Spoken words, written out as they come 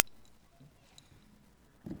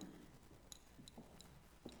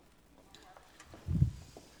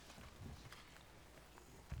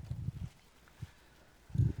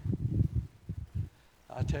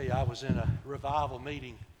tell you, I was in a revival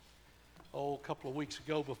meeting, a couple of weeks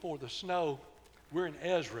ago before the snow. We're in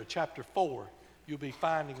Ezra chapter 4. You'll be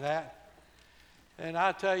finding that. And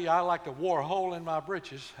I tell you, I like to wore a hole in my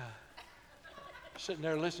britches, sitting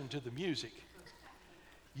there listening to the music.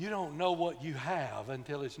 You don't know what you have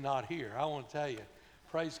until it's not here. I want to tell you,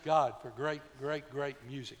 praise God for great, great, great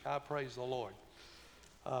music. I praise the Lord.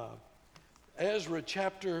 Ezra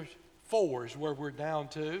chapter 4 is where we're down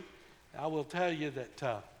to. I will tell you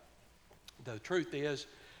that the truth is,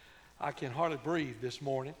 I can hardly breathe this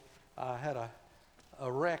morning. I had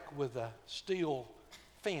a wreck with a steel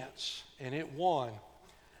fence, and it won.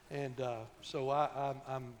 And so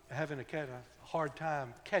I'm having a kind of hard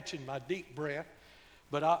time catching my deep breath.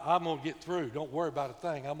 But I'm going to get through. Don't worry about a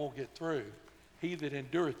thing. I'm going to get through. He that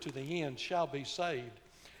endureth to the end shall be saved.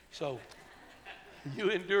 So you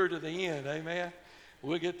endure to the end, amen?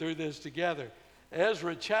 We'll get through this together.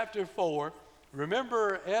 Ezra chapter 4.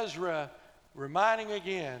 Remember Ezra reminding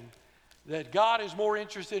again that God is more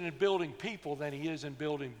interested in building people than he is in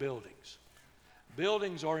building buildings.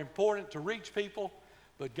 Buildings are important to reach people,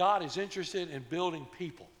 but God is interested in building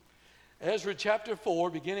people. Ezra chapter 4,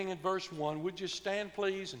 beginning in verse 1. Would you stand,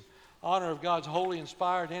 please, in honor of God's holy,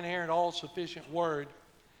 inspired, inerrant, all-sufficient word.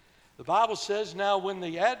 The Bible says, "Now when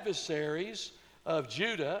the adversaries of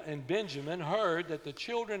Judah and Benjamin heard that the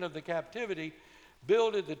children of the captivity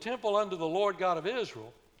builded the temple unto the Lord God of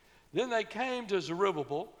Israel, then they came to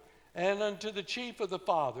Zerubbabel and unto the chief of the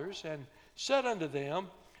fathers, and said unto them,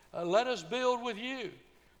 Let us build with you,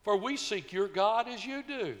 for we seek your God as you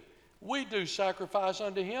do. We do sacrifice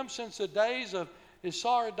unto him since the days of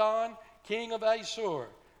Esarhaddon, king of Assur,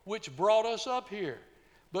 which brought us up here.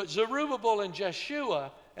 But Zerubbabel and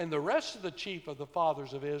Jeshua and the rest of the chief of the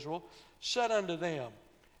fathers of Israel said unto them,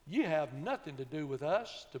 Ye have nothing to do with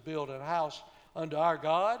us to build a house unto our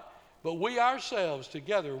God, but we ourselves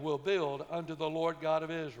together will build unto the Lord God of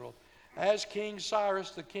Israel, as King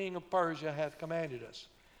Cyrus the king of Persia hath commanded us.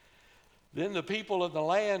 Then the people of the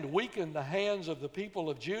land weakened the hands of the people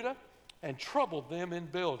of Judah, and troubled them in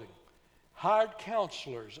building, hired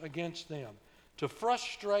counselors against them to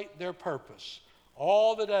frustrate their purpose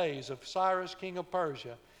all the days of Cyrus king of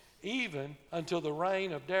Persia, even until the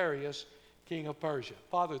reign of Darius king of Persia."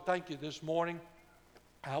 Father, thank you this morning,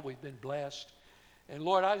 how we've been blessed. And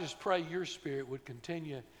Lord, I just pray your Spirit would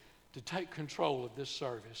continue to take control of this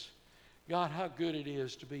service. God, how good it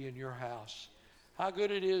is to be in your house. How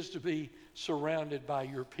good it is to be surrounded by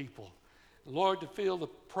your people. Lord, to feel the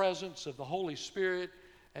presence of the Holy Spirit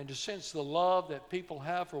and to sense the love that people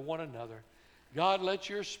have for one another. God, let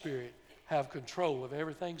your Spirit have control of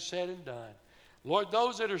everything said and done. Lord,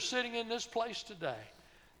 those that are sitting in this place today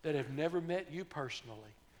that have never met you personally,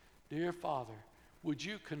 dear Father, would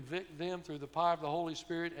you convict them through the power of the Holy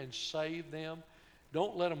Spirit and save them?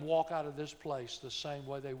 Don't let them walk out of this place the same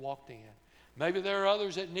way they walked in. Maybe there are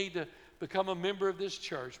others that need to become a member of this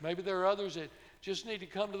church. Maybe there are others that just need to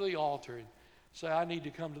come to the altar and say, I need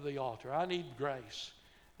to come to the altar. I need grace.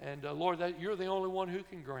 And Lord, you're the only one who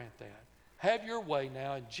can grant that. Have your way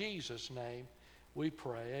now. In Jesus' name we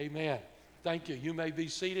pray. Amen. Thank you. You may be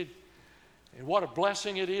seated. And what a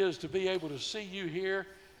blessing it is to be able to see you here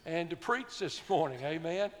and to preach this morning.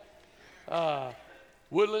 Amen.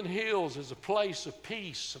 Woodland Hills is a place of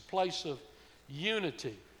peace, a place of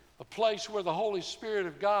unity, a place where the Holy Spirit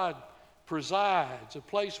of God presides, a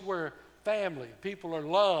place where family, people are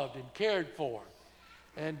loved and cared for.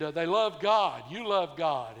 And they love God. You love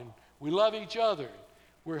God. And we love each other.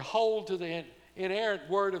 We're hold to the inerrant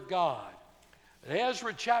Word of God.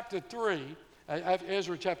 Ezra chapter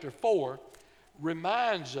 4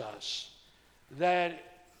 reminds us that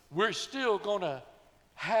we're still going to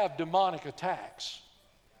have demonic attacks.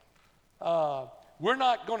 We're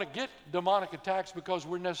not going to get demonic attacks because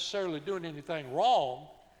we're necessarily doing anything wrong.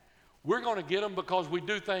 We're going to get them because we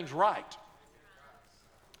do things right.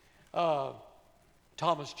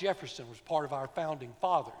 Thomas Jefferson was part of our founding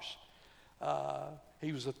fathers.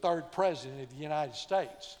 He was the third president of the United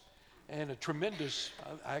States. And I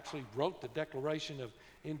actually wrote the Declaration of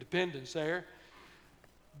Independence there.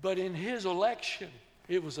 But in his election,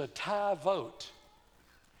 it was a tie vote.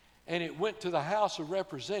 And it went to the House of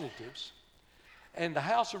Representatives. And the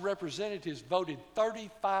House of Representatives voted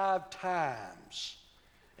 35 times.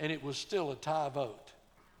 And it was still a tie vote.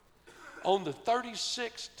 On the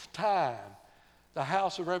 36th time, the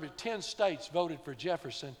House of Representatives, 10 states voted for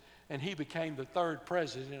Jefferson, and he became the third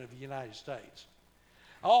president of the United States.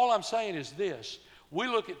 All I'm saying is this. We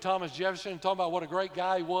look at Thomas Jefferson and talk about what a great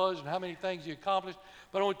guy he was and how many things he accomplished,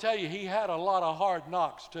 but I want to tell you, he had a lot of hard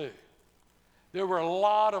knocks too. There were a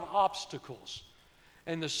lot of obstacles.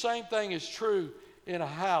 And the same thing is true in a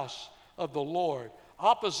house of the Lord.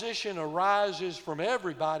 Opposition arises from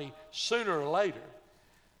everybody sooner or later.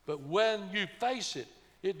 But when you face it,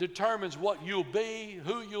 it determines what you'll be,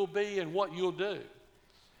 who you'll be, and what you'll do.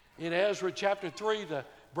 In Ezra chapter 3, the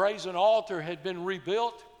brazen altar had been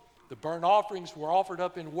rebuilt. The burnt offerings were offered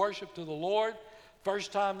up in worship to the Lord.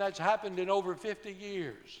 First time that's happened in over 50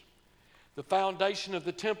 years. The foundation of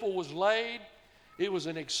the temple was laid. It was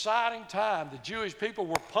an exciting time. The Jewish people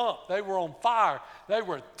were pumped. They were on fire. They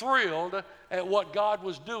were thrilled at what God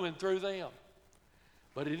was doing through them.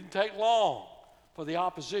 But it didn't take long for the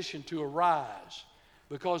opposition to arise,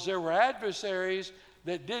 because there were adversaries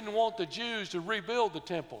that didn't want the Jews to rebuild the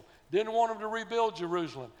temple, didn't want them to rebuild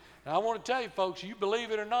Jerusalem. Now, I want to tell you, folks, you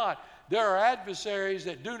believe it or not, there are adversaries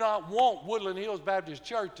that do not want Woodland Hills Baptist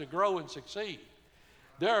Church to grow and succeed.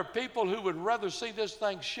 There are people who would rather see this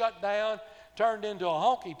thing shut down, turned into a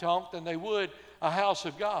honky-tonk, than they would a house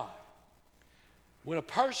of God. When a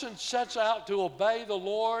person sets out to obey the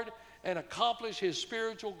Lord and accomplish his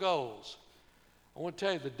spiritual goals, I want to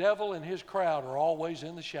tell you, the devil and his crowd are always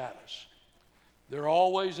in the shadows. They're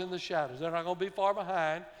always in the shadows. They're not going to be far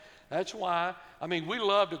behind. That's why, I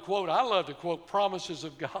love to quote promises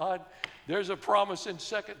of God. There's a promise in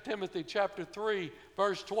 2 Timothy chapter 3,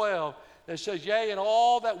 verse 12, that says, yea, and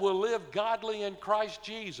all that will live godly in Christ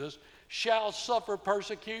Jesus shall suffer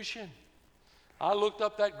persecution. I looked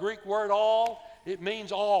up that Greek word all. It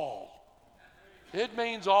means all. It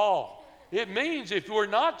means all. It means if we're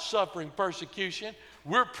not suffering persecution,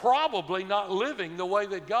 we're probably not living the way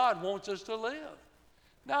that God wants us to live.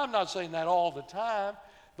 Now, I'm not saying that all the time,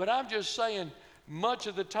 but I'm just saying much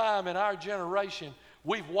of the time in our generation,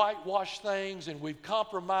 we've whitewashed things and we've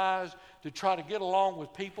compromised to try to get along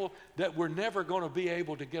with people that we're never going to be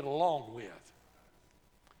able to get along with.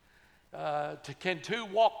 Can two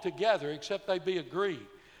walk together except they be agreed?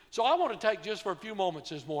 So I want to take just for a few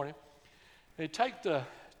moments this morning and take the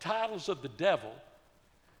titles of the devil,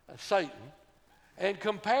 Satan, and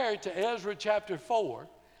compare it to Ezra chapter 4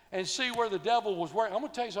 and see where the devil was working. I'm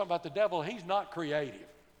going to tell you something about the devil. He's not creative.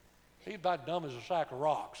 He's about dumb as a sack of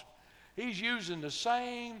rocks. He's using the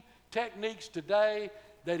same techniques today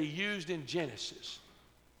that he used in Genesis.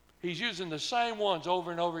 He's using the same ones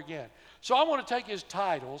over and over again. So I want to take his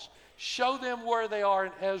titles, show them where they are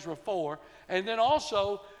in Ezra 4, and then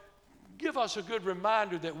also give us a good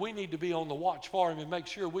reminder that we need to be on the watch for him and make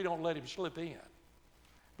sure we don't let him slip in.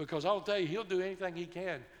 Because I'll tell you, he'll do anything he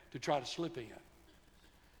can to try to slip in.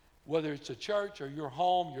 Whether it's a church or your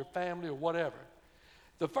home, your family, or whatever.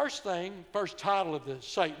 The first title of the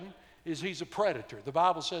Satan is he's a predator. The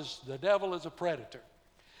Bible says the devil is a predator.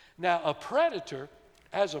 Now,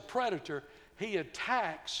 as a predator, he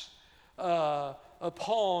attacks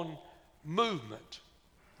upon movement.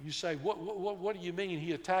 You say, what do you mean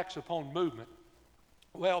he attacks upon movement?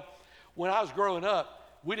 Well, when I was growing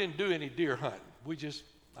up, we didn't do any deer hunting.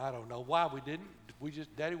 I don't know why we didn't.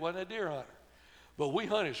 Daddy wasn't a deer hunter. But we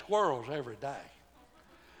hunted squirrels every day.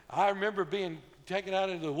 I remember being taken out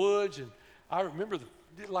into the woods, and I remember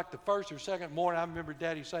like the first or second morning, I remember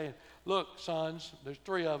Daddy saying, look, sons, there's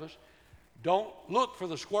 3 of us, don't look for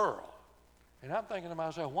the squirrel. And I'm thinking to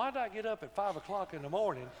myself, why did I get up at 5 o'clock in the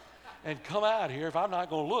morning and come out here if I'm not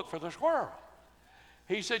going to look for the squirrel?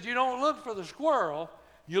 He said, you don't look for the squirrel,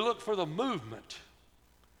 you look for the movement.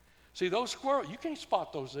 See, those squirrels, you can't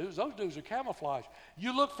spot those dudes. Those dudes are camouflage.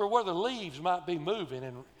 You look for where the leaves might be moving,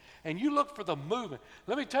 and you look for the movement.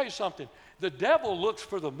 Let me tell you something. The devil looks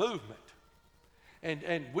for the movement.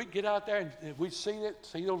 And we get out there and we see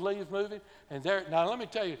those leaves moving. And now let me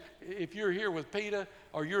tell you, if you're here with PETA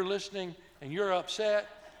or you're listening and you're upset,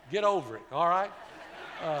 get over it, all right?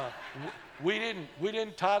 We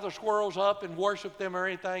didn't tie the squirrels up and worship them or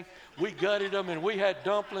anything. We gutted them, and we had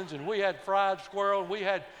dumplings, and we had fried squirrel, and we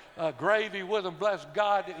had gravy with them. Bless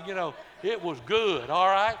God, it was good, all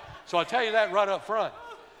right? So I tell you that right up front.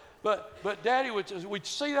 But Daddy we'd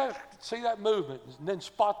see that movement and then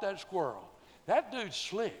spot that squirrel. That dude's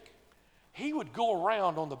slick. He would go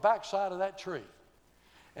around on the backside of that tree.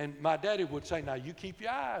 And my daddy would say, now you keep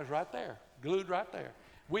your eyes right there, glued right there.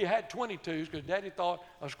 We had 22s because Daddy thought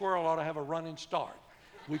a squirrel ought to have a running start.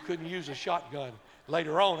 We couldn't use a shotgun.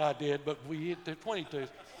 Later on I did, but we hit the 22s.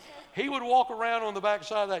 He would walk around on the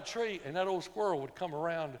backside of that tree, and that old squirrel would come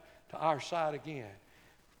around to our side again.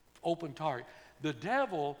 Open target. The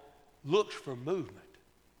devil looks for movement.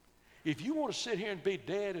 If you want to sit here and be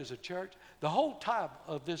dead as a church, the whole type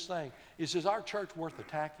of this thing is our church worth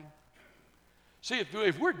attacking? See,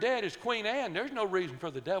 if we're dead as Queen Anne, there's no reason for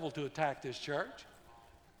the devil to attack this church.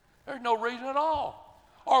 There's no reason at all.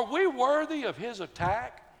 Are we worthy of his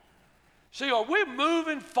attack? See, are we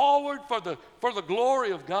moving forward for the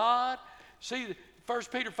glory of God? See, 1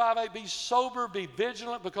 Peter 5:8, be sober, be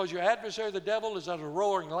vigilant, because your adversary, the devil, is as a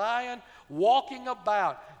roaring lion, walking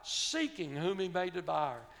about, seeking whom he may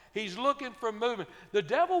devour. He's looking for movement. The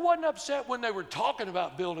devil wasn't upset when they were talking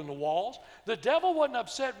about building the walls. The devil wasn't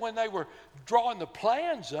upset when they were drawing the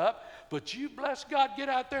plans up. But you, bless God, get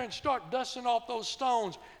out there and start dusting off those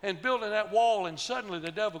stones and building that wall, and suddenly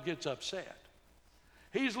the devil gets upset.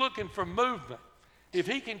 He's looking for movement. If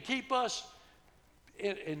he can keep us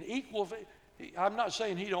in equal, I'm not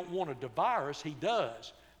saying he don't want to devour us. He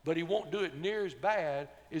does. But he won't do it near as bad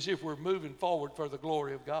as if we're moving forward for the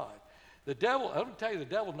glory of God. The devil, I'm going to tell you, the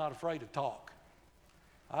devil's not afraid to talk.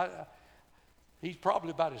 He's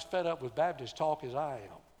probably about as fed up with Baptist talk as I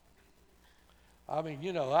am. I mean,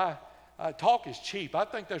 you know, talk is cheap. I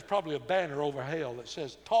think there's probably a banner over hell that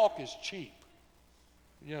says talk is cheap.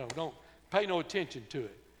 You know, don't pay no attention to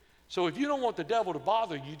it. So if you don't want the devil to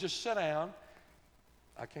bother you, just sit down.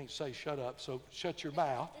 I can't say shut up, so shut your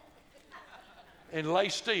mouth and lay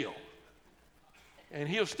still. And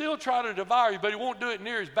he'll still try to devour you, but he won't do it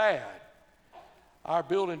near as bad. Our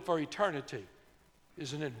building for eternity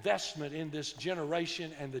is an investment in this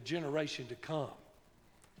generation and the generation to come.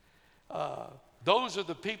 Those are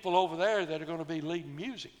the people over there that are going to be leading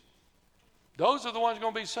music. Those are the ones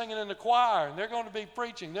going to be singing in the choir, and they're going to be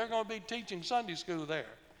preaching. They're going to be teaching Sunday school there.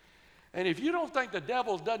 And if you don't think the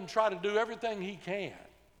devil doesn't try to do everything he can,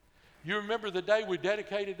 you remember the day we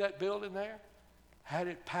dedicated that building there? Had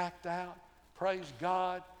it packed out. Praise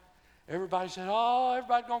God. Everybody said, oh,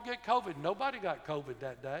 everybody's going to get COVID. Nobody got COVID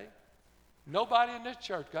that day. Nobody in this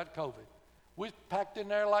church got COVID. We packed in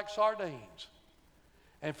there like sardines.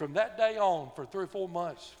 And from that day on, for 3 or 4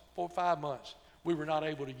 months, 4 or 5 months, we were not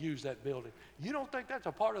able to use that building. You don't think that's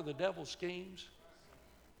a part of the devil's schemes?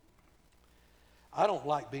 I don't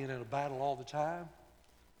like being in a battle all the time.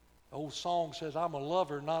 The old song says, I'm a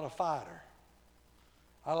lover, not a fighter.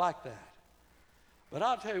 I like that. But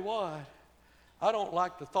I'll tell you what, I don't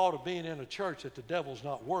like the thought of being in a church that the devil's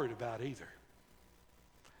not worried about either.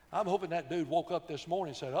 I'm hoping that dude woke up this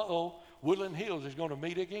morning and said, uh-oh, Woodland Hills is going to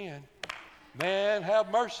meet again. Man,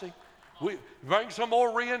 have mercy. We bring some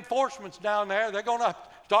more reinforcements down there. They're going to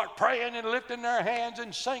start praying and lifting their hands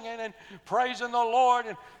and singing and praising the Lord,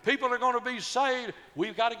 and people are going to be saved.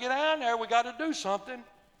 We've got to get down there. We've got to do something.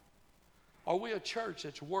 Are we a church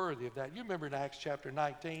that's worthy of that? You remember in Acts chapter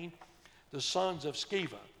 19, the sons of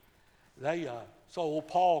Sceva. They saw old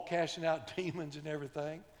Paul casting out demons and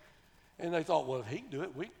everything. And they thought, well, if he can do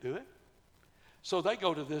it, we can do it. So they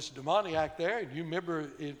go to this demoniac there, and you remember,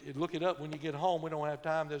 look it up when you get home. We don't have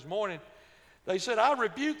time this morning. They said, I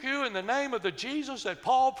rebuke you in the name of the Jesus that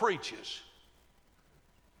Paul preaches.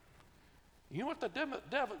 You know what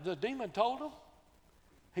the demon told him?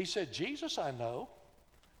 He said, Jesus I know,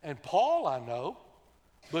 and Paul I know,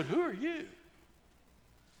 but who are you?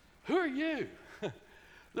 Who are you?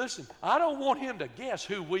 Listen, I don't want him to guess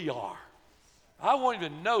who we are. I want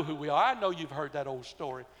him to know who we are. I know you've heard that old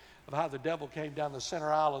story of how the devil came down the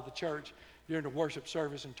center aisle of the church during the worship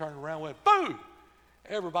service and turned around and went, boo!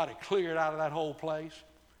 Everybody cleared out of that whole place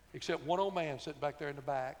except one old man sitting back there in the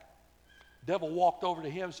back. Devil walked over to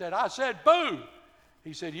him and said, I said, boo!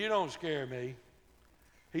 He said, you don't scare me.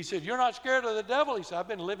 He said, you're not scared of the devil? He said, I've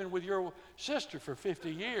been living with your sister for 50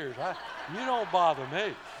 years. You don't bother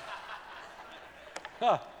me.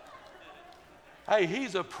 Huh. Hey,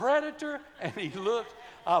 he's a predator, and he looks,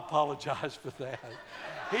 I apologize for that.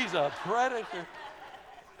 He's a predator,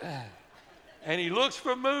 and he looks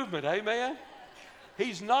for movement, amen?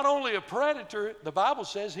 He's not only a predator, the Bible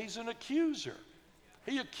says he's an accuser.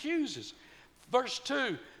 He accuses. Verse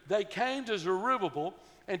 2, they came to Zerubbabel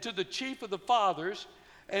and to the chief of the fathers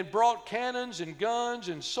and brought cannons and guns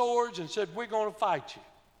and swords and said, we're going to fight you.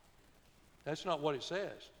 That's not what it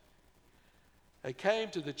says. They came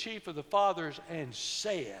to the chief of the fathers and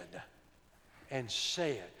said.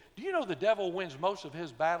 Do you know the devil wins most of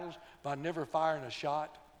his battles by never firing a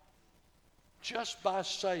shot? Just by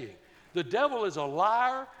saying. The devil is a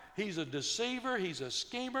liar. He's a deceiver. He's a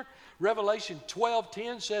schemer. Revelation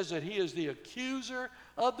 12:10 says that he is the accuser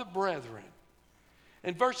of the brethren.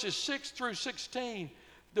 In verses 6 through 16,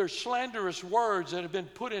 there's slanderous words that have been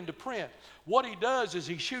put into print. What he does is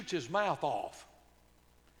he shoots his mouth off.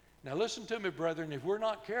 Now listen to me, brethren. If we're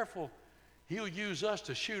not careful, he'll use us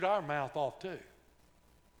to shoot our mouth off too.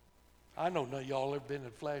 I know none of y'all ever been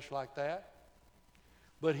in flesh like that.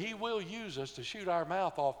 But he will use us to shoot our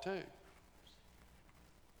mouth off too.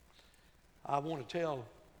 I want to tell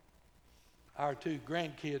our 2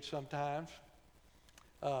 grandkids sometimes,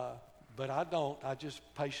 but I don't. I just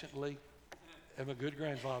patiently am a good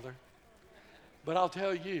grandfather. But I'll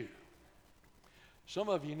tell you, some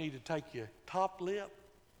of you need to take your top lip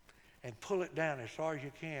and pull it down as far as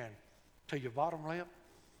you can to your bottom lip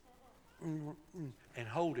and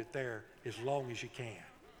hold it there as long as you can.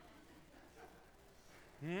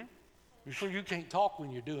 So you can't talk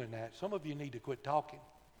when you're doing that. Some of you need to quit talking.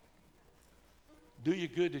 Do you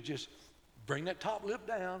good to just bring that top lip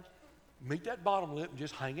down, meet that bottom lip, and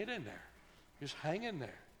just hang it in there. Just hang in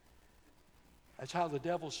there. That's how the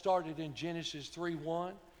devil started in Genesis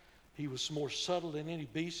 3:1. He was more subtle than any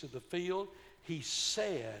beast of the field. He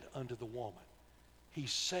said unto the woman. He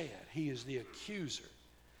said. He is the accuser.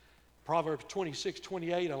 Proverbs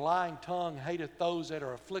 26:28, a lying tongue hateth those that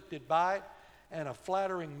are afflicted by it, and a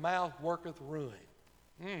flattering mouth worketh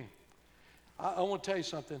ruin. I want to tell you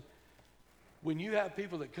something. When you have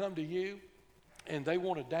people that come to you and they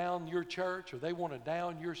want to down your church, or they want to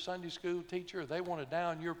down your Sunday school teacher, or they want to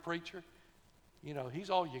down your preacher, you know, he's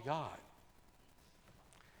all you got.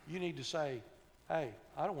 You need to say, hey,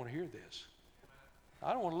 I don't want to hear this.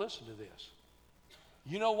 I don't want to listen to this.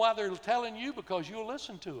 You know why they're telling you? Because you'll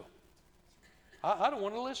listen to them. I don't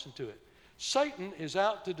want to listen to it. Satan is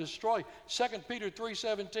out to destroy. 2 Peter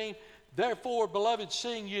 3:17, therefore, beloved,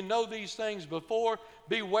 seeing you know these things before,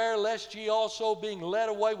 beware lest ye also, being led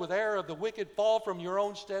away with error of the wicked, fall from your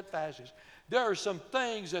own steadfastness. There are some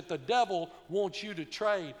things that the devil wants you to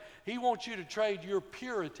trade. He wants you to trade your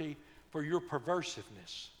purity for your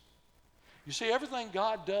perversiveness. You see, everything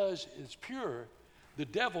God does is pure. The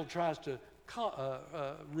devil tries to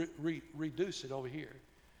reduce it over here.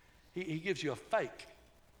 He gives you a fake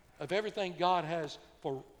of everything God has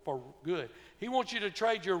for good. He wants you to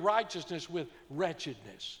trade your righteousness with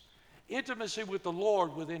wretchedness, intimacy with the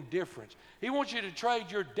Lord with indifference. He wants you to trade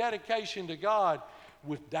your dedication to God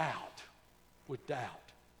with doubt. With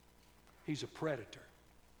doubt. He's a predator.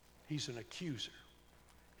 He's an accuser.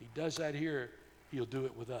 He does that here, he'll do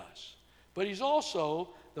it with us. But he's also,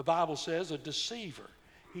 the Bible says, a deceiver.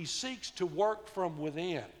 He seeks to work from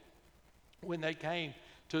within. When they came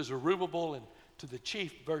to Zerubbabel and to the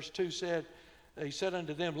chief, verse 2 said, he said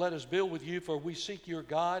unto them, let us build with you, for we seek your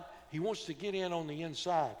God. He wants to get in on the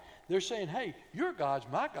inside. They're saying, hey, your God's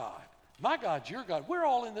my God. My God's your God. We're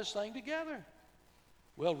all in this thing together.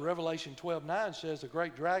 Well, Revelation 12:9 says the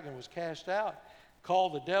great dragon was cast out,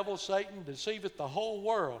 called the devil, Satan, deceiveth the whole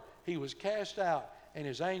world. He was cast out, and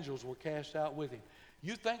his angels were cast out with him.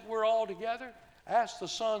 You think we're all together? Ask the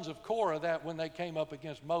sons of Korah that when they came up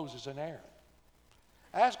against Moses and Aaron.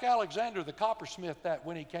 Ask Alexander the coppersmith that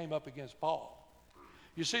when he came up against Paul.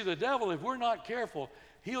 You see, the devil, if we're not careful,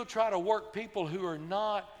 he'll try to work people who are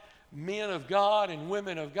not men of God and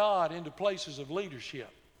women of God into places of leadership.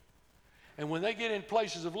 And when they get in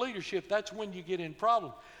places of leadership, that's when you get in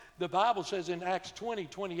problems. The Bible says in Acts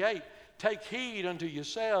 20:28, take heed unto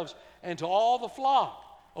yourselves and to all the flock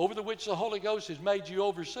over the which the Holy Ghost has made you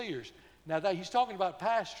overseers. Now, he's talking about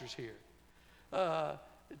pastors here.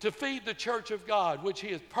 To feed the church of God, which he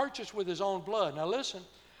has purchased with his own blood. Now listen,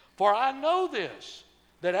 for I know this,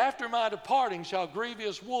 that after my departing shall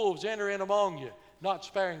grievous wolves enter in among you, not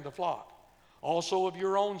sparing the flock. Also of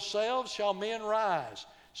your own selves shall men rise,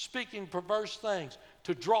 speaking perverse things,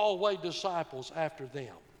 to draw away disciples after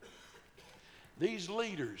them. These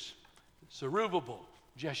leaders, Zerubbabel,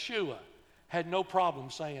 Jeshua, had no problem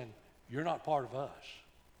saying, you're not part of us.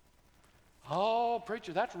 Oh,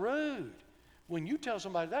 preacher, that's rude. When you tell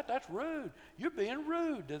somebody that, that's rude. You're being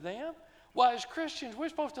rude to them. Why, as Christians, we're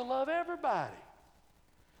supposed to love everybody.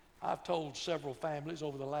 I've told several families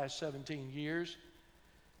over the last 17 years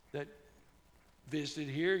that visited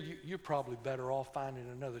here, you're probably better off finding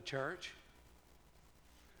another church.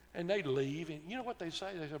 And they'd leave, and you know what they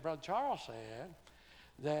say? They said, Brother Charles said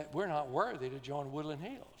that we're not worthy to join Woodland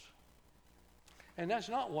Hills. And that's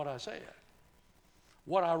not what I said.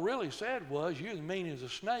 What I really said was, you're as mean as a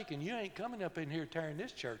snake, and you ain't coming up in here tearing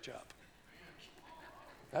this church up.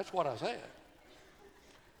 That's what I said.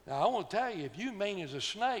 Now, I want to tell you, if you're mean as a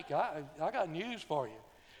snake, I got news for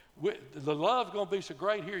you. The love's going to be so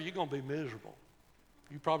great here, you're going to be miserable.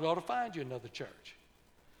 You probably ought to find you another church.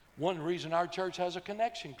 One reason our church has a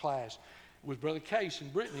connection class with Brother Case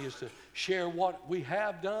and Brittany is to share what we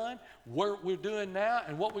have done, what we're doing now,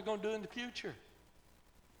 and what we're going to do in the future.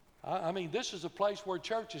 I mean, this is a place where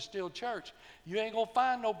church is still church. You ain't going to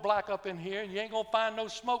find no black up in here, and you ain't going to find no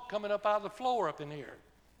smoke coming up out of the floor up in here.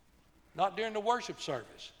 Not during the worship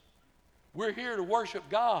service. We're here to worship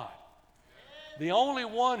God. The only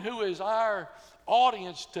one who is our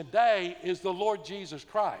audience today is the Lord Jesus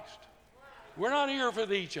Christ. We're not here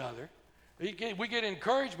for each other. We get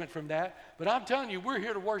encouragement from that, but I'm telling you, we're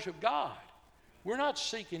here to worship God. We're not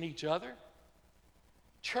seeking each other.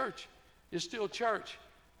 Church, is still church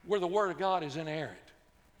where the Word of God is inerrant.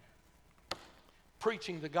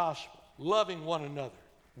 Preaching the gospel, loving one another,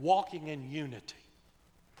 walking in unity.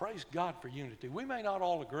 Praise God for unity. We may not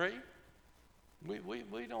all agree.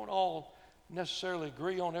 We don't all necessarily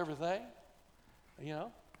agree on everything. You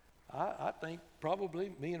know, I think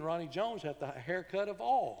probably me and Ronnie Jones have the haircut of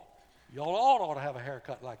all. Y'all all ought to have a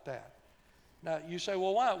haircut like that. Now, you say,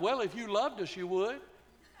 well, why? Well, if you loved us, you would.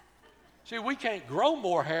 See, we can't grow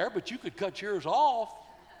more hair, but you could cut yours off.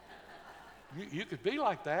 You could be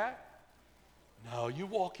like that. No, you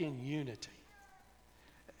walk in unity.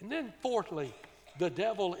 And then fourthly, the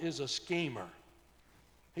devil is a schemer.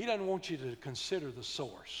 He doesn't want you to consider the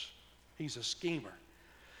source. He's a schemer.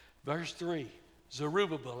 Verse 3,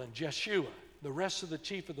 Zerubbabel and Jeshua, the rest of the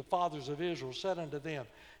chief of the fathers of Israel, said unto them,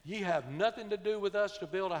 Ye have nothing to do with us to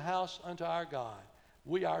build a house unto our God.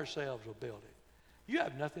 We ourselves will build it. You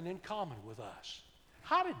have nothing in common with us.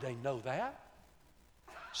 How did they know that?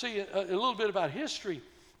 See, a little bit about history.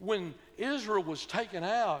 When Israel was taken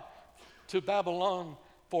out to Babylon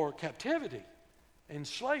for captivity and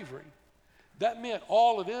slavery, that meant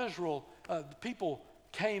all of Israel, the people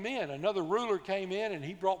came in. Another ruler came in and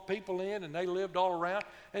he brought people in and they lived all around.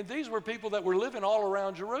 And these were people that were living all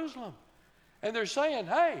around Jerusalem. And they're saying,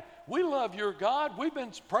 hey, we love your God. We've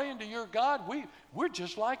been praying to your God. We're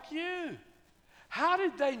just like you. How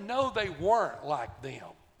did they know they weren't like them?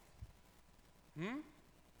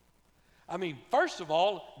 I mean, first of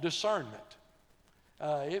all, discernment.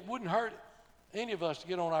 It wouldn't hurt any of us to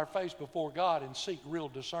get on our face before God and seek real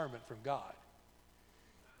discernment from God.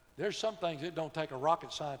 There's some things that don't take a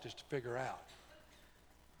rocket scientist to figure out.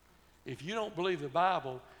 If you don't believe the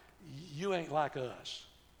Bible, you ain't like us.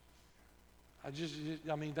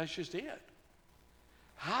 I mean, that's just it.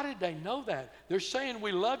 How did they know that? They're saying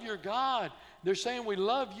we love your God. They're saying we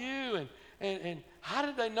love you. And how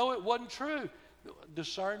did they know it wasn't true?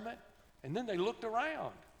 Discernment. And then they looked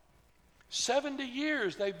around. 70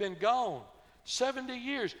 years they've been gone. 70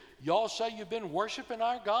 years. Y'all say you've been worshiping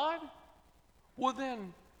our God? Well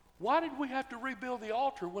then, why did we have to rebuild the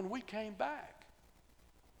altar when we came back?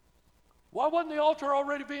 Why wasn't the altar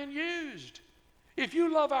already being used? If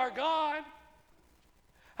you love our God,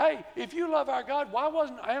 hey, if you love our God, why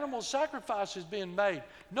wasn't animal sacrifices being made?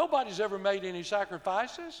 Nobody's ever made any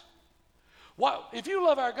sacrifices. Why, if you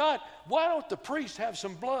love our God, why don't the priests have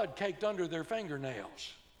some blood caked under their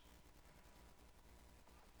fingernails?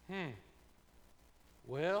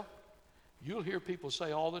 Well, you'll hear people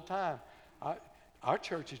say all the time, our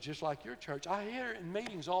church is just like your church. I hear it in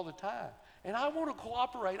meetings all the time. And I want to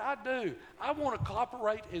cooperate. I do. I want to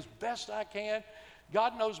cooperate as best I can.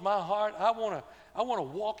 God knows my heart. I want to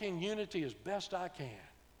walk in unity as best I can.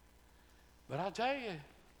 But I tell you,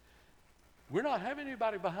 we're not having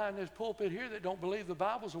anybody behind this pulpit here that don't believe the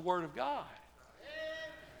Bible's the Word of God.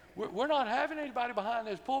 We're not having anybody behind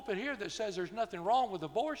this pulpit here that says there's nothing wrong with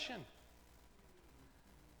abortion.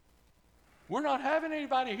 We're not having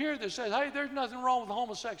anybody here that says, hey, there's nothing wrong with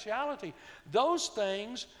homosexuality. Those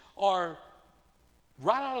things are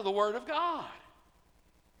right out of the Word of God.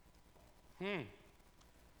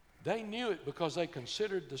 They knew it because they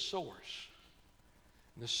considered the source.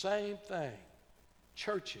 And the same thing,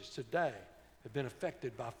 churches today have been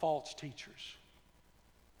affected by false teachers.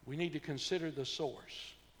 We need to consider the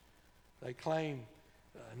source. They claim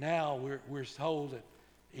now we're told that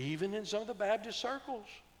even in some of the Baptist circles,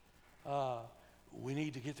 we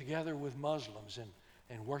need to get together with Muslims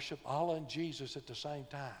and worship Allah and Jesus at the same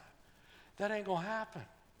time. That ain't going to happen.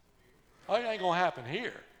 Oh, it ain't going to happen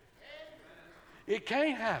here. It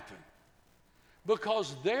can't happen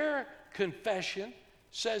because their confession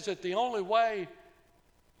says that the only way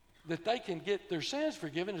that they can get their sins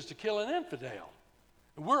forgiven is to kill an infidel.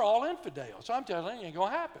 And we're all infidels. So I'm telling you, it ain't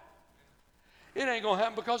going to happen. It ain't going to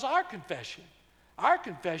happen because our confession,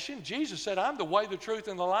 Jesus said, I'm the way, the truth,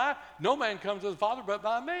 and the life. No man comes to the Father but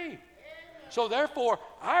by me. Amen. So therefore,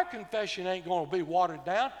 our confession ain't going to be watered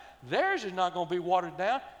down. Theirs is not going to be watered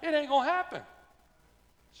down. It ain't going to happen.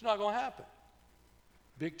 It's not going to happen.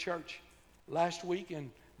 Big church last week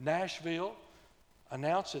in Nashville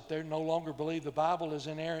announced that they no longer believe the Bible is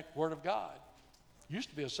inerrant Word of God. Used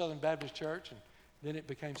to be a Southern Baptist church, and then it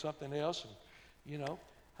became something else. And,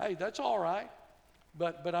 hey, that's all right.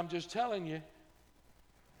 But I'm just telling you,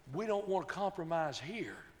 we don't want to compromise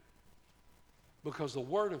here because the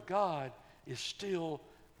Word of God is still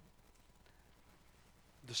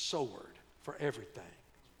the sword for everything.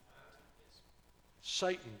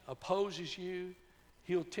 Satan opposes you.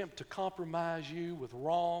 He'll attempt to compromise you with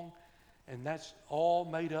wrong, and that's all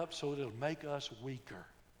made up so it'll make us weaker.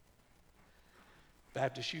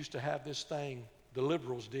 Baptists used to have this thing, the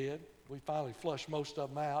liberals did, We finally flushed most of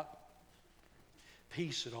them out.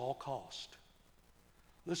 Peace at all cost.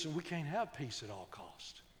 Listen, we can't have peace at all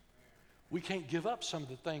cost. We can't give up some of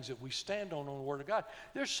the things that we stand on the Word of God.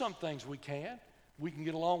 There's some things we can. We can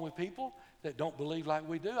get along with people that don't believe like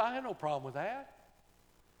we do. I have no problem with that.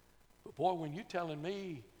 But boy, when you're telling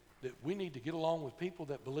me that we need to get along with people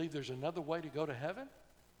that believe there's another way to go to heaven,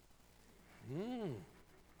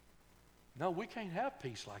 no, we can't have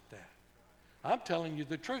peace like that. I'm telling you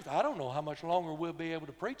the truth. I don't know how much longer we'll be able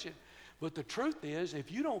to preach it, but the truth is,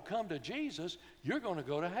 if you don't come to Jesus, you're going to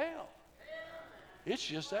go to hell. It's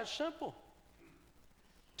just that simple.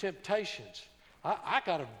 Temptations. I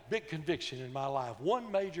got a big conviction in my life.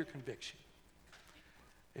 One major conviction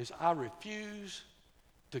is I refuse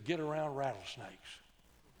to get around rattlesnakes.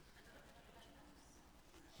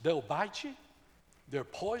 They'll bite you, they're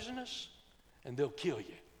poisonous, and they'll kill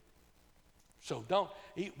you. So don't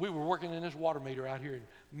eat. We were working in this water meter out here, and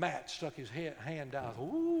Matt stuck his hand down.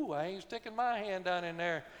 Ooh, I ain't sticking my hand down in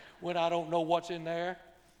there when I don't know what's in there.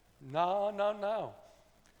 No.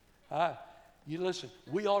 You listen,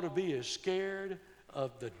 we ought to be as scared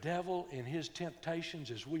of the devil and his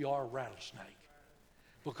temptations as we are a rattlesnake.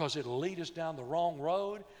 Because it'll lead us down the wrong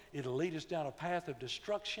road. It'll lead us down a path of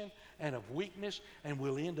destruction and of weakness, and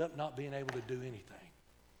we'll end up not being able to do anything.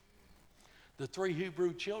 The 3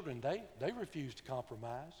 Hebrew children, they refused to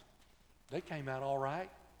compromise. They came out all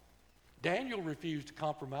right. Daniel refused to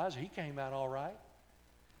compromise. He came out all right.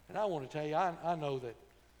 And I want to tell you, I know that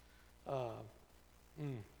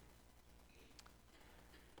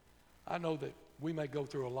I know that we may go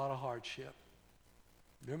through a lot of hardship.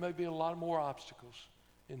 There may be a lot more obstacles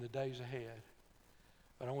in the days ahead.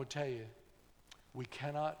 But I want to tell you, we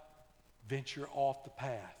cannot venture off the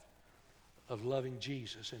path of loving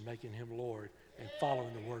Jesus and making him Lord and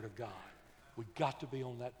following the Word of God. We've got to be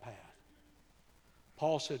on that path.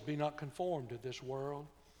 Paul said, be not conformed to this world.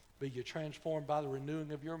 Be ye transformed by the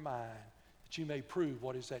renewing of your mind, that you may prove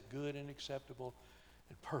what is that good and acceptable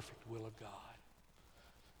and perfect will of God.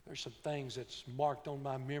 There's some things that's marked on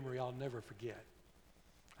my memory I'll never forget.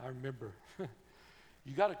 I remember,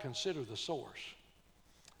 you got to consider the source.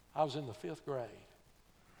 I was in the 5th grade,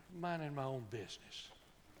 minding my own business.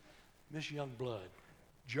 Miss Youngblood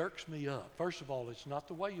jerks me up. First of all, it's not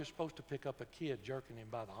the way you're supposed to pick up a kid jerking him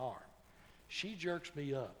by the arm. She jerks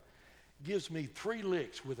me up, gives me 3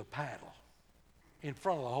 licks with a paddle in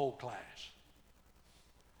front of the whole class.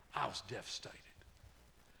 I was devastated.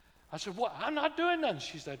 I said, what? I'm not doing nothing.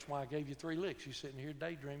 She said, that's why I gave you 3 licks. You're sitting here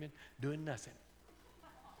daydreaming, doing nothing.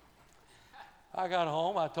 I got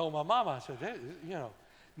home. I told my mama, I said, hey,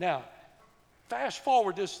 now, fast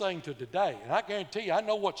forward this thing to today, and I guarantee you, I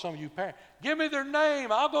know what some of you parents, give me their name.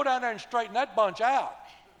 I'll go down there and straighten that bunch out.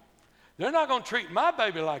 They're not going to treat my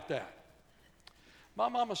baby like that. My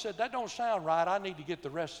mama said, that don't sound right. I need to get the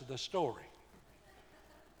rest of the story.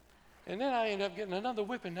 And then I ended up getting another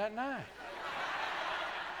whipping that night.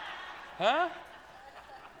 Huh?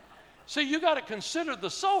 See, you got to consider the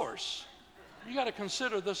source. You got to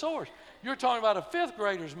consider the source. You're talking about a 5th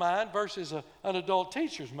grader's mind versus an adult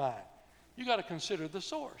teacher's mind. You got to consider the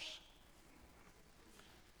source.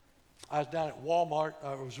 I was down at Walmart.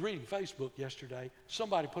 I was reading Facebook yesterday.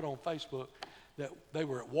 Somebody put on Facebook that they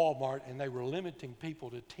were at Walmart and they were limiting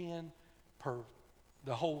people to 10 per,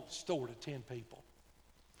 the whole store to 10 people.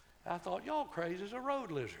 I thought, y'all crazy as a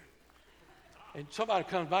road lizard. And somebody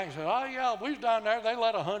comes back and says, oh yeah, we was down there, they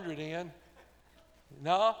let 100 in.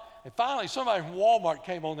 No. And finally somebody from Walmart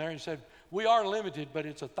came on there and said, we are limited, but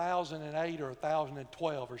it's 1,008 or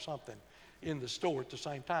 1,012 or something in the store at the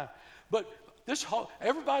same time. But this whole,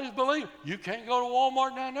 everybody's believing, you can't go to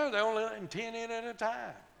Walmart down there. They're only letting 10 in at a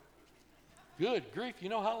time. Good grief, you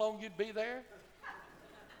know how long you'd be there?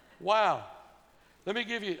 Wow. Let me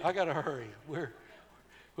give you, I got to hurry.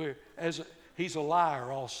 He's a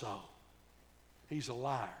liar also. He's a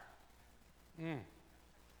liar.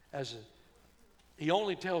 He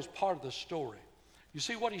only tells part of the story. You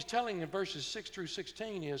see, what he's telling in verses 6 through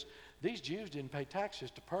 16 is these Jews didn't pay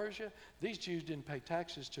taxes to Persia. These Jews didn't pay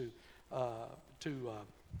taxes to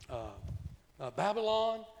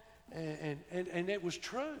Babylon. And it was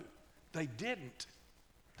true. They didn't.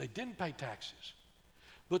 They didn't pay taxes.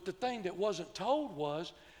 But the thing that wasn't told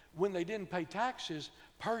was when they didn't pay taxes,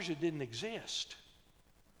 Persia didn't exist.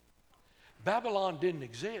 Babylon didn't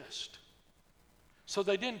exist. So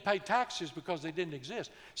they didn't pay taxes because they didn't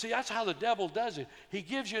exist. See, that's how the devil does it. He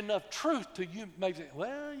gives you enough truth to you make it,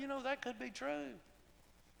 well, that could be true.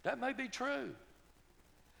 That may be true.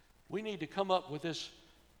 We need to come up with this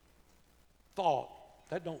thought.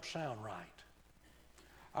 That don't sound right.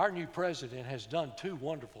 Our new president has done 2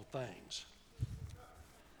 wonderful things.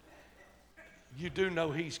 you do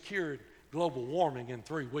know he's cured global warming in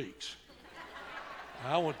 3 weeks.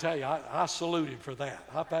 I want to tell you, I salute him for that.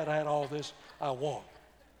 I've had all this I want.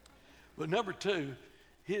 But number 2,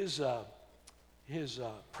 his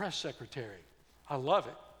press secretary, I love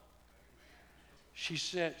it. She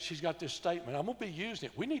said, she's got this statement, I'm going to be using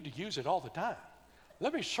it. We need to use it all the time.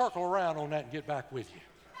 Let me circle around on that and get back with you.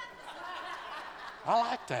 I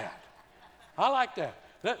like that. I like that.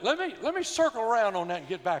 Let me circle around on that and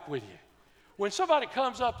get back with you. When somebody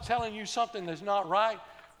comes up telling you something that's not right,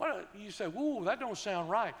 well, you say, whoa, that don't sound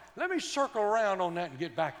right. Let me circle around on that and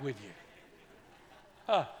get back with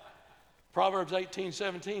you. Proverbs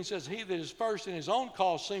 18:17 says, he that is first in his own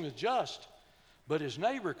cause seemeth just, but his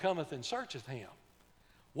neighbor cometh and searcheth him.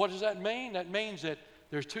 What does that mean? That means that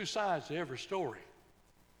there's 2 sides to every story.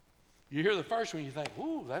 You hear the first one, you think,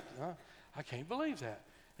 ooh, I can't believe that.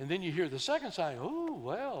 And then you hear the second side, ooh,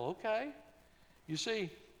 well, okay. You see,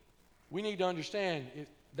 we need to understand,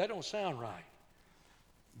 that don't sound right.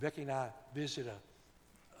 Becky and I visited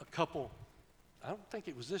a couple, I don't think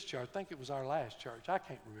it was this church, I think it was our last church, I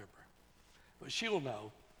can't remember. But she'll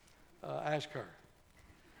know, ask her.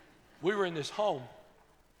 We were in this home,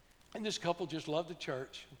 and this couple just loved the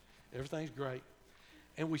church, everything's great.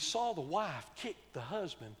 And we saw the wife kick the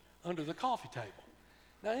husband under the coffee table.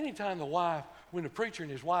 Now, anytime when the preacher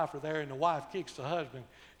and his wife are there and the wife kicks the husband,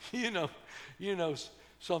 you know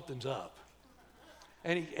something's up.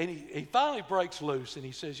 And he finally breaks loose and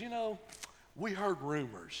he says, we heard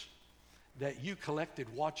rumors that you collected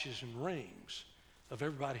watches and rings of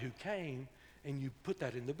everybody who came and you put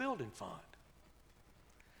that in the building fund.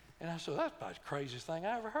 And I said, that's about the craziest thing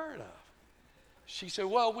I ever heard of. She said,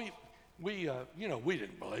 well, we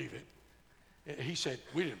didn't believe it. He said,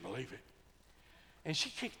 we didn't believe it. And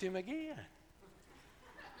she kicked him again.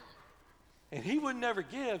 And he would never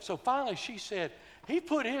give. So finally she said, he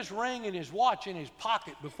put his ring and his watch in his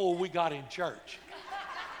pocket before we got in church.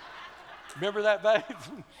 Remember that, babe?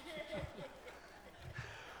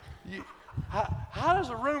 How does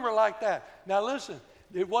a rumor like that? Now listen,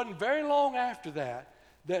 it wasn't very long after that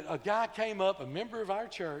a guy came up, a member of our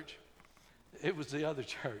church. It was the other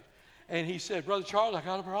church. And he said, Brother Charles, I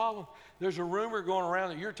got a problem. There's a rumor going around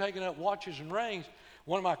that you're taking up watches and rings.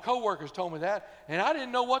 One of my coworkers told me that, and I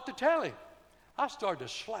didn't know what to tell him. I started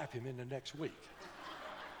to slap him in the next week.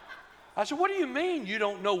 I said, what do you mean you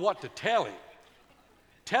don't know what to tell him?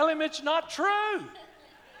 Tell him it's not true.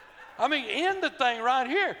 I mean, end the thing right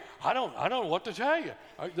here. I don't know what to tell you.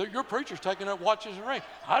 Your preacher's taking up watches and rings.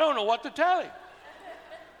 I don't know what to tell him.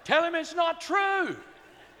 Tell him it's not true.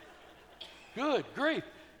 Good grief.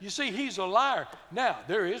 You see, he's a liar. Now,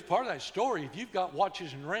 there is part of that story. If you've got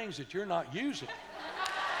watches and rings that you're not using,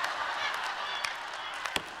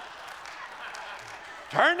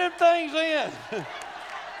 turn them things in.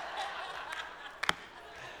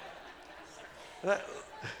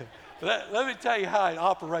 Let me tell you how it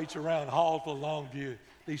operates around Hallsville, Longview,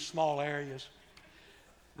 these small areas.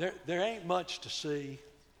 There ain't much to see,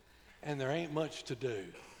 and there ain't much to do.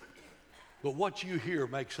 But what you hear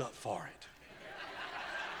makes up for it.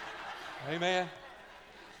 Amen?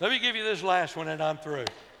 Let me give you this last one and I'm through.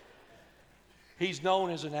 He's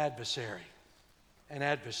known as an adversary. An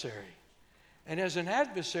adversary. And as an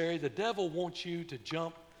adversary, the devil wants you to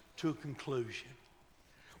jump to a conclusion.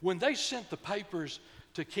 When they sent the papers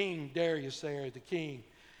to King Darius there, the king,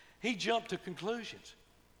 he jumped to conclusions.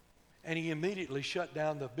 And he immediately shut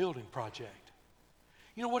down the building project.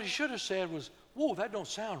 You know, what he should have said was, whoa, that don't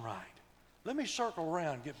sound right. Let me circle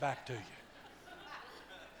around and get back to you.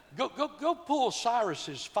 Go pull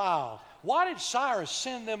Cyrus's file. Why did Cyrus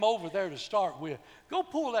send them over there to start with? Go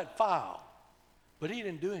pull that file. But he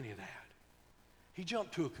didn't do any of that. He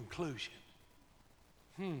jumped to a conclusion.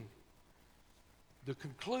 The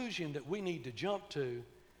conclusion that we need to jump to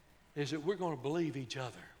is that we're going to believe each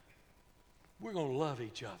other. We're going to love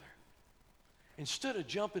each other. Instead of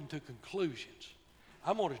jumping to conclusions,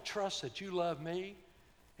 I'm going to trust that you love me,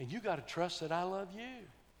 and you got to trust that I love you.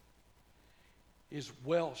 Is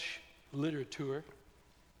Welsh literature.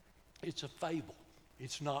 It's a fable.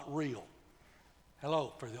 It's not real.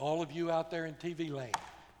 Hello, for all of you out there in TV land,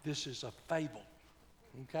 this is a fable,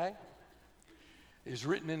 okay? It's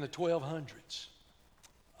written in the 1200s.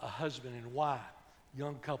 A husband and wife,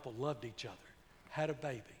 young couple, loved each other, had a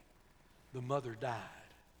baby. The mother died.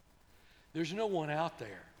 There's no one out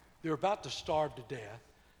there. They're about to starve to death.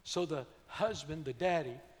 So the husband, the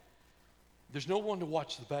daddy, there's no one to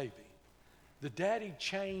watch the baby. The daddy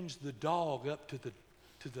chains the dog up to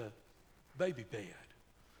the baby bed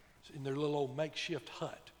in their little old makeshift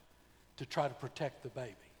hut to try to protect the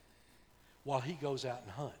baby while he goes out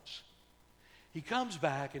and hunts. He comes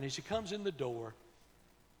back, and as he comes in the door,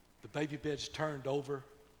 the baby bed's turned over.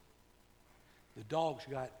 The dog's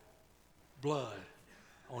got blood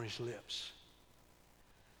on his lips.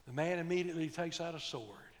 The man immediately takes out a sword,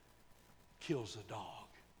 kills the dog,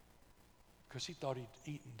 because he thought he'd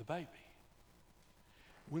eaten the baby.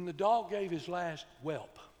 When the dog gave his last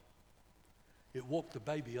whelp, it woke the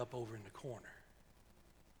baby up over in the corner.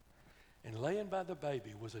 And laying by the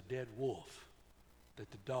baby was a dead wolf that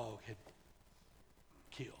the dog had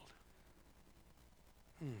killed.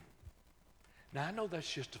 Now, I know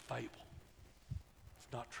that's just a fable.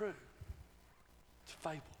 It's not true. It's a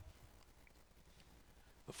fable.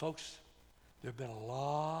 But folks, there have been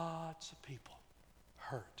lots of people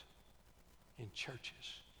hurt in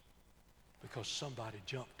churches because somebody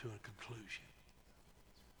jumped to a conclusion.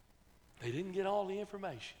 They didn't get all the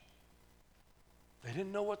information. They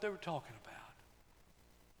didn't know what they were talking about.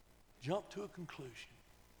 Jumped to a conclusion.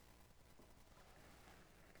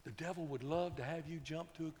 The devil would love to have you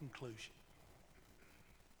jump to a conclusion.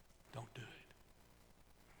 Don't do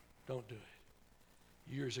it. Don't do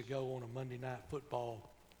it. Years ago on a Monday night football,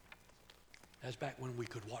 that's back when we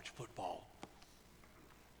could watch football.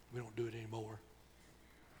 We don't do it anymore.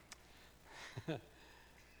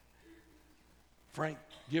 Frank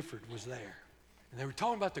Gifford was there. And they were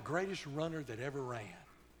talking about the greatest runner that ever ran.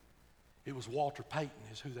 It was Walter Payton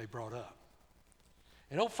is who they brought up.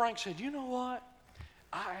 And old Frank said, you know what?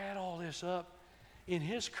 I add all this up. In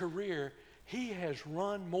his career, he has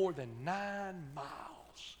run more than 9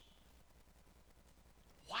 miles.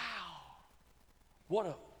 Wow.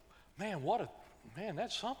 Man,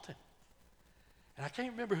 that's something. And I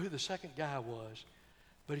can't remember who the second guy was,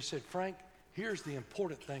 but he said, Frank, here's the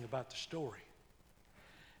important thing about the story.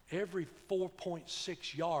 Every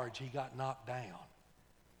 4.6 yards, he got knocked down.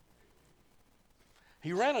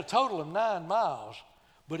 He ran a total of 9 miles,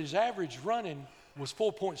 but his average running was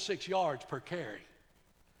 4.6 yards per carry.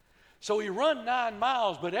 So he run 9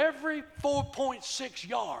 miles, but every 4.6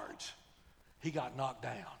 yards, he got knocked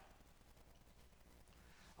down.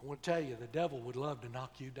 I want to tell you, the devil would love to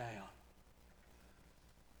knock you down.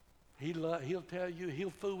 He'll tell you, he'll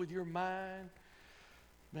fool with your mind.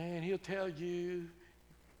 Man, he'll tell you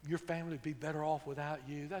your family would be better off without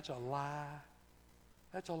you. That's a lie.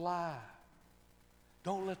 That's a lie.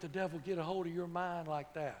 Don't let the devil get a hold of your mind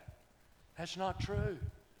like that. That's not true.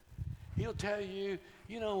 He'll tell you,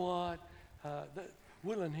 you know what,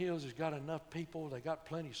 Woodland Hills has got enough people. They got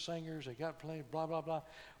plenty of singers. They got plenty blah, blah, blah.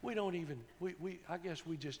 I guess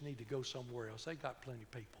we just need to go somewhere else. They got plenty of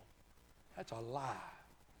people. That's a lie.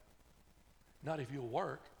 Not if you'll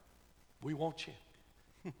work. We want you.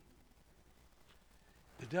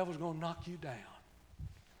 The devil's going to knock you down.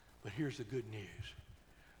 But here's the good news.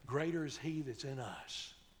 Greater is he that's in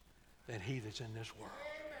us than he that's in this world.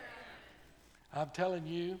 I'm telling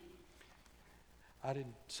you, I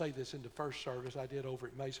didn't say this in the first service. I did over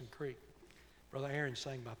at Mason Creek. Brother Aaron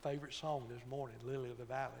sang my favorite song this morning, Lily of the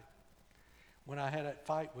Valley. When I had that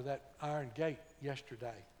fight with that iron gate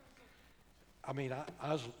yesterday, I mean,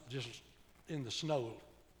 I was just in the snow,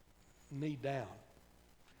 knee down.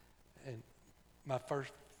 And my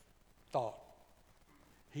first thought,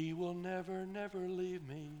 he will never, never leave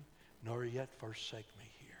me, nor yet forsake me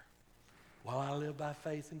here, while I live by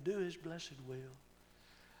faith and do his blessed will.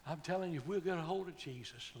 I'm telling you, if we'll get a hold of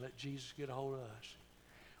Jesus and let Jesus get a hold of us,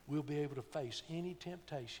 we'll be able to face any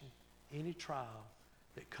temptation, any trial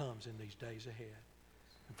that comes in these days ahead.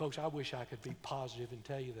 And folks, I wish I could be positive and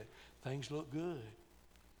tell you that things look good,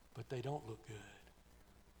 but they don't look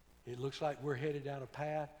good. It looks like we're headed down a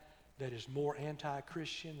path that is more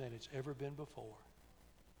anti-Christian than it's ever been before.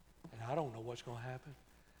 And I don't know what's going to happen,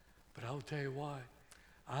 but I'll tell you what,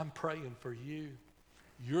 I'm praying for you.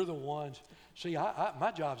 You're the ones. See,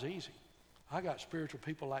 my job's easy. I got spiritual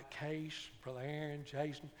people like Case, Brother Aaron,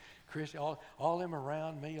 Jason, Chris, all them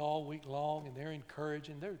around me all week long, and they're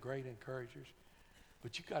encouraging. They're great encouragers.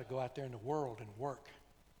 But you got to go out there in the world and work.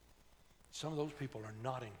 Some of those people are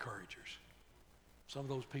not encouragers. Some of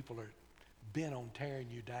those people are bent on tearing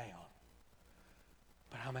you down.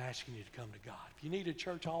 But I'm asking you to come to God. If you need a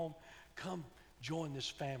church home, come join this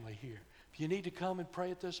family here. If you need to come and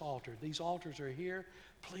pray at this altar, these altars are here.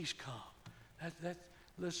 Please come.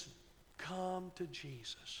 Listen, come to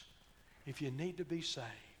Jesus. If you need to be saved,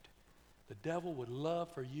 the devil would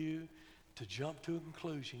love for you to jump to a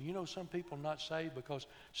conclusion. You know, some people are not saved because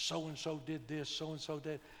so-and-so did this, so-and-so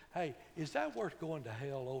did. Hey, is that worth going to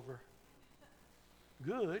hell over?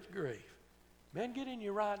 Good grief. Man, get in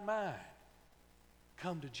your right mind.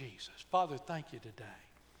 Come to Jesus. Father, thank you today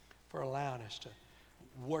for allowing us to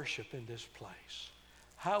worship in this place.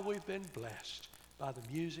 How we've been blessed by the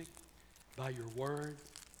music, by your word.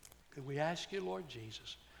 Could we ask you, Lord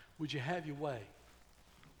Jesus, would you have your way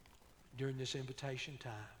during this invitation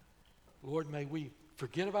time? Lord, may we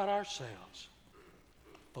forget about ourselves,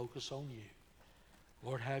 focus on you.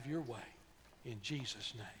 Lord, have your way. In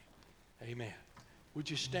Jesus' name, amen. Would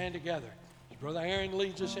you stand together as Brother Aaron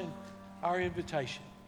leads us in our invitation?